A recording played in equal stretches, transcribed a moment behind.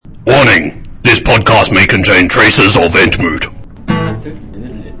podcast may contain traces of Entmoot.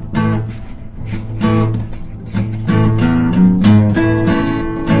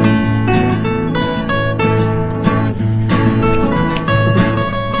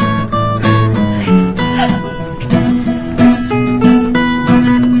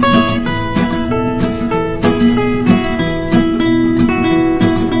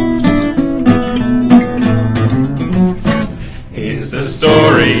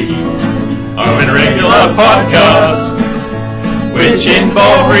 Podcast, which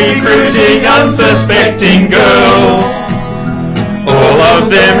involve recruiting unsuspecting girls. All of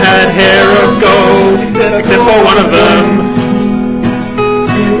them had hair of gold, except for one of them,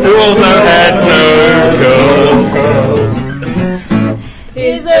 who also had no curls.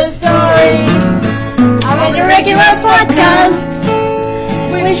 Here's a story of an irregular podcast,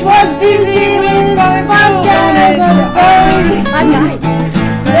 which was busy with five guys on its own. Five guys.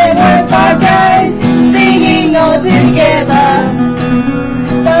 There were five guys singing all together,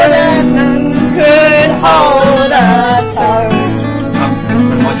 but none could hold a tone.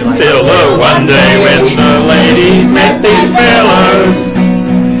 Till one day when the ladies met these fellows,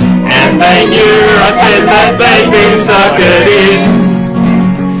 and they knew right then that they'd been suckered in.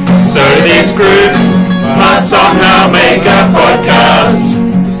 So this group must somehow make a podcast,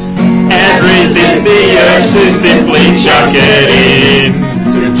 and resist the urge to simply chuck it in.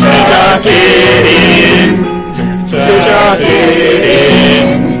 Chuck it in, chuck it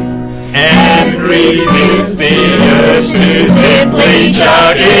in, and resist the urge to simply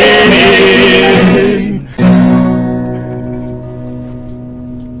chuck it in.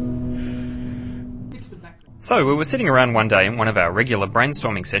 So we were sitting around one day in one of our regular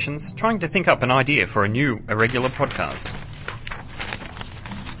brainstorming sessions, trying to think up an idea for a new irregular podcast.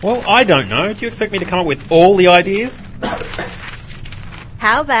 Well, I don't know. Do you expect me to come up with all the ideas?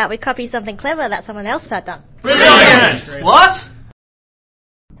 How about we copy something clever that someone else had done? Brilliant! What?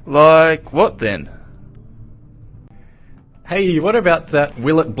 Like what then? Hey, what about that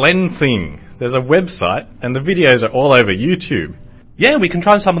Will It Blend thing? There's a website and the videos are all over YouTube. Yeah, we can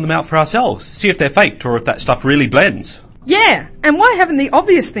try some of them out for ourselves, see if they're faked or if that stuff really blends. Yeah, and why haven't the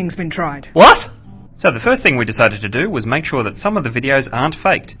obvious things been tried? What? So the first thing we decided to do was make sure that some of the videos aren't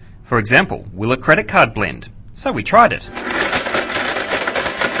faked. For example, will a credit card blend? So we tried it.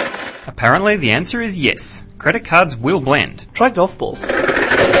 Apparently the answer is yes. Credit cards will blend. Try golf balls.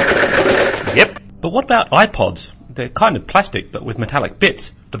 Yep. But what about iPods? They're kind of plastic but with metallic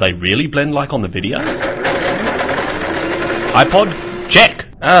bits. Do they really blend like on the videos? iPod? Check!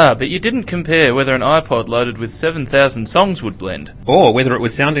 Ah, but you didn't compare whether an iPod loaded with 7,000 songs would blend. Or whether it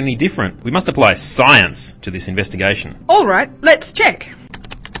would sound any different. We must apply science to this investigation. Alright, let's check.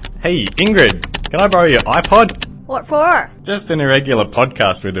 Hey, Ingrid, can I borrow your iPod? What for? Just an irregular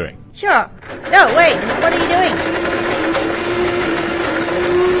podcast we're doing. Sure. No, wait, what are you doing?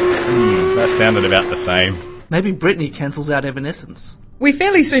 That sounded about the same. Maybe Brittany cancels out Evanescence. We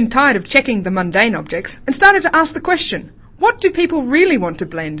fairly soon tired of checking the mundane objects and started to ask the question, what do people really want to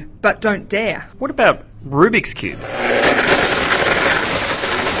blend, but don't dare? What about Rubik's Cubes?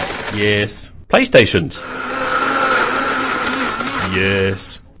 Yes. PlayStations?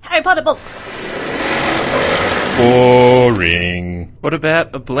 Yes. Harry Potter books. Boring. What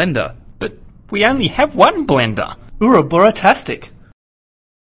about a blender? But we only have one blender. Ouroboros-tastic.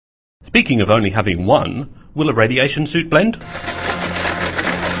 Speaking of only having one, will a radiation suit blend?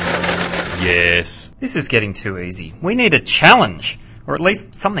 Yes. This is getting too easy. We need a challenge, or at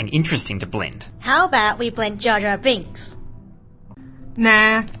least something interesting to blend. How about we blend Jar Jar Binks?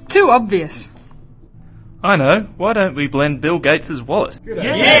 Nah, too obvious. I know. Why don't we blend Bill Gates' wallet?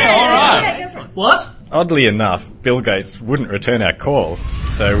 Alright. What? Oddly enough, Bill Gates wouldn't return our calls,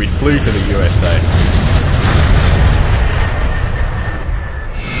 so we flew to the USA.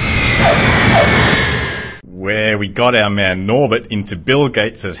 Where we got our man Norbert into Bill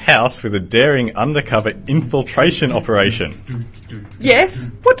Gates' house with a daring undercover infiltration operation. Yes,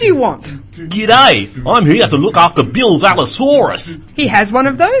 what do you want? G'day, I'm here to look after Bill's Allosaurus. He has one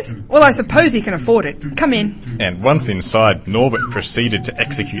of those? Well, I suppose he can afford it. Come in. And once inside, Norbert proceeded to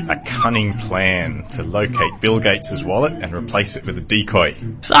execute a cunning plan to locate Bill Gates' wallet and replace it with a decoy.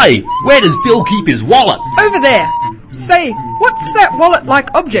 Say, where does Bill keep his wallet? Over there. Say, what's that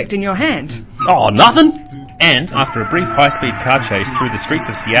wallet-like object in your hand? Oh, nothing. And, after a brief high-speed car chase through the streets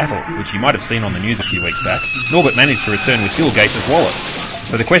of Seattle, which you might have seen on the news a few weeks back, Norbert managed to return with Bill Gates' wallet.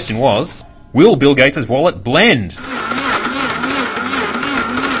 So the question was, will Bill Gates' wallet blend?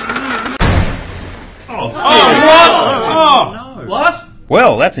 What?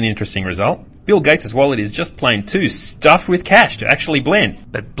 Well, that's an interesting result. Bill Gates' wallet is just plain too stuffed with cash to actually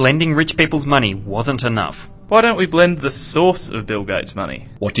blend. But blending rich people's money wasn't enough. Why don't we blend the source of Bill Gates' money?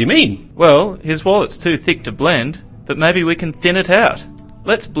 What do you mean? Well, his wallet's too thick to blend, but maybe we can thin it out.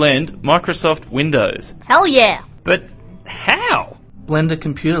 Let's blend Microsoft Windows. Hell yeah! But how? Blend a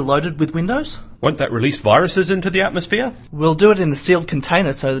computer loaded with Windows? Won't that release viruses into the atmosphere? We'll do it in a sealed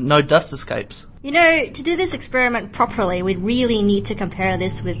container so that no dust escapes. You know, to do this experiment properly, we'd really need to compare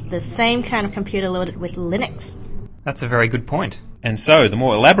this with the same kind of computer loaded with Linux. That's a very good point. And so the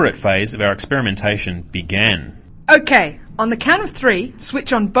more elaborate phase of our experimentation began. Okay, on the count of 3,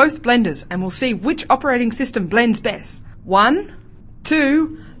 switch on both blenders and we'll see which operating system blends best. 1,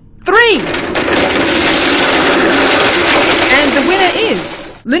 2, 3! And the winner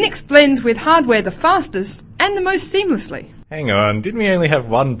is Linux blends with hardware the fastest and the most seamlessly. Hang on, didn't we only have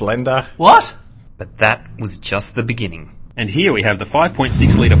one blender? What? But that was just the beginning. And here we have the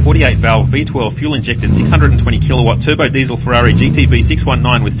 5.6 litre 48 valve V12 fuel injected 620 kilowatt turbo diesel Ferrari GTB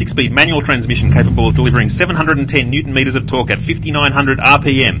 619 with 6-speed manual transmission capable of delivering 710 newton meters of torque at 5900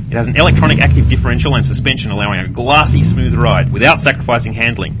 RPM. It has an electronic active differential and suspension allowing a glassy smooth ride without sacrificing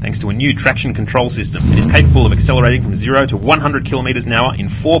handling thanks to a new traction control system. It is capable of accelerating from 0 to 100 kilometers an hour in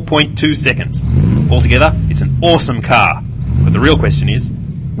 4.2 seconds. Altogether, it's an awesome car. But the real question is,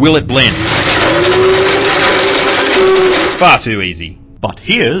 will it blend? Far too easy. But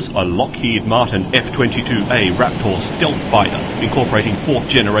here's a Lockheed Martin F-22A Raptor stealth fighter, incorporating 4th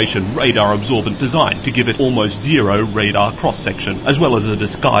generation radar absorbent design to give it almost zero radar cross-section, as well as a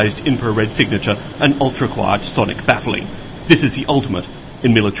disguised infrared signature and ultra-quiet sonic baffling. This is the ultimate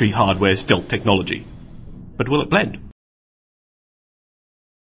in military hardware stealth technology. But will it blend?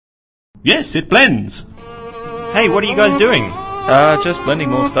 Yes, it blends. Hey, what are you guys doing? Just blending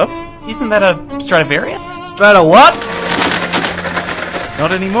more stuff. Isn't that a Stradivarius? Strata what?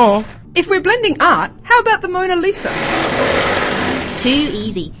 Not anymore. If we're blending art, how about the Mona Lisa? Too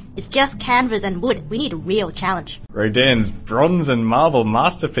easy. It's just canvas and wood. We need a real challenge. Rodin's bronze and marble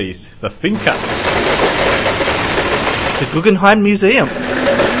masterpiece, The Thinker. The Guggenheim Museum.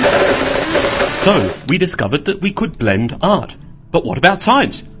 So, we discovered that we could blend art. But what about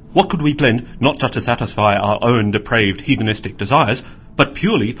science? What could we blend not just to satisfy our own depraved hedonistic desires, but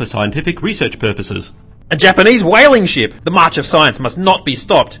purely for scientific research purposes? A Japanese whaling ship! The march of science must not be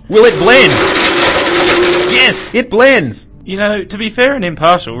stopped. Will it blend? Yes, it blends! You know, to be fair and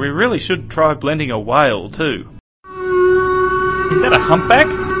impartial, we really should try blending a whale too. Is that a humpback?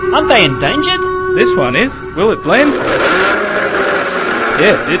 Aren't they endangered? This one is. Will it blend?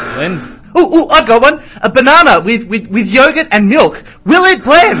 Yes, it blends. Ooh, I've got one. A banana with yogurt and milk. Will it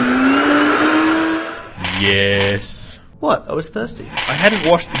blend? Yes. What? I was thirsty. I hadn't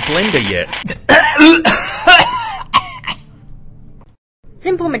washed the blender yet.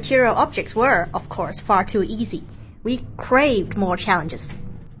 Simple material objects were, of course, far too easy. We craved more challenges.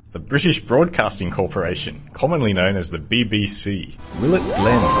 The British Broadcasting Corporation, commonly known as the BBC. Will it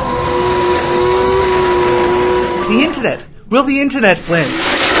blend? The internet. Will the internet blend?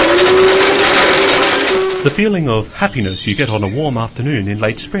 The feeling of happiness you get on a warm afternoon in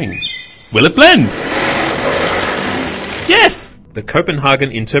late spring. Will it blend? Yes! The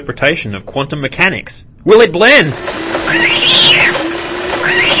Copenhagen interpretation of quantum mechanics. Will it blend?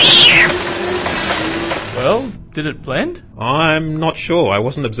 Well, did it blend? I'm not sure. I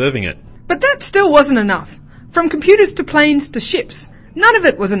wasn't observing it. But that still wasn't enough. From computers to planes to ships, none of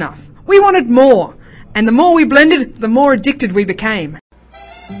it was enough. We wanted more. And the more we blended, the more addicted we became.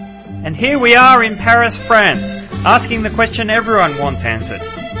 And here we are in Paris, France, asking the question everyone wants answered.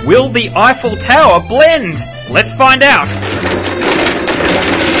 Will the Eiffel Tower blend? Let's find out.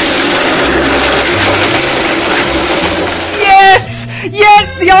 Yes!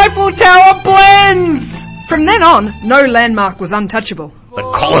 Yes, the Eiffel Tower blends! From then on, no landmark was untouchable. The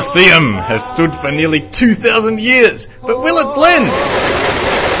Colosseum has stood for nearly 2,000 years, but will it blend?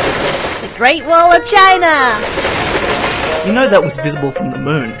 The Great Wall of China! You know that was visible from the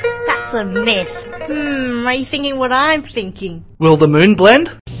moon. That's a myth. Are you thinking what I'm thinking? Will the moon blend?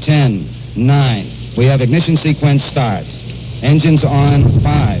 10, 9. We have ignition sequence start. Engines on.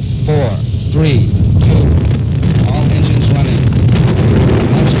 5, 4, 3, 2. All engines running.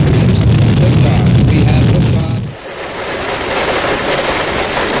 Launch commenced. Liftoff. We have liftoff.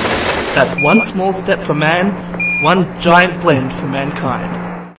 That's one small step for man, one giant blend for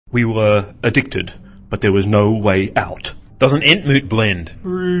mankind. We were addicted, but there was no way out. Doesn't Entmoot blend?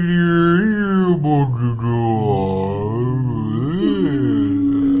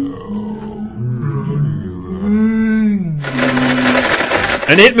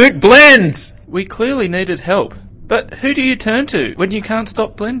 An Entmoot blends! We clearly needed help. But who do you turn to when you can't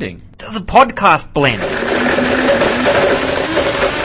stop blending? Does does a podcast blend?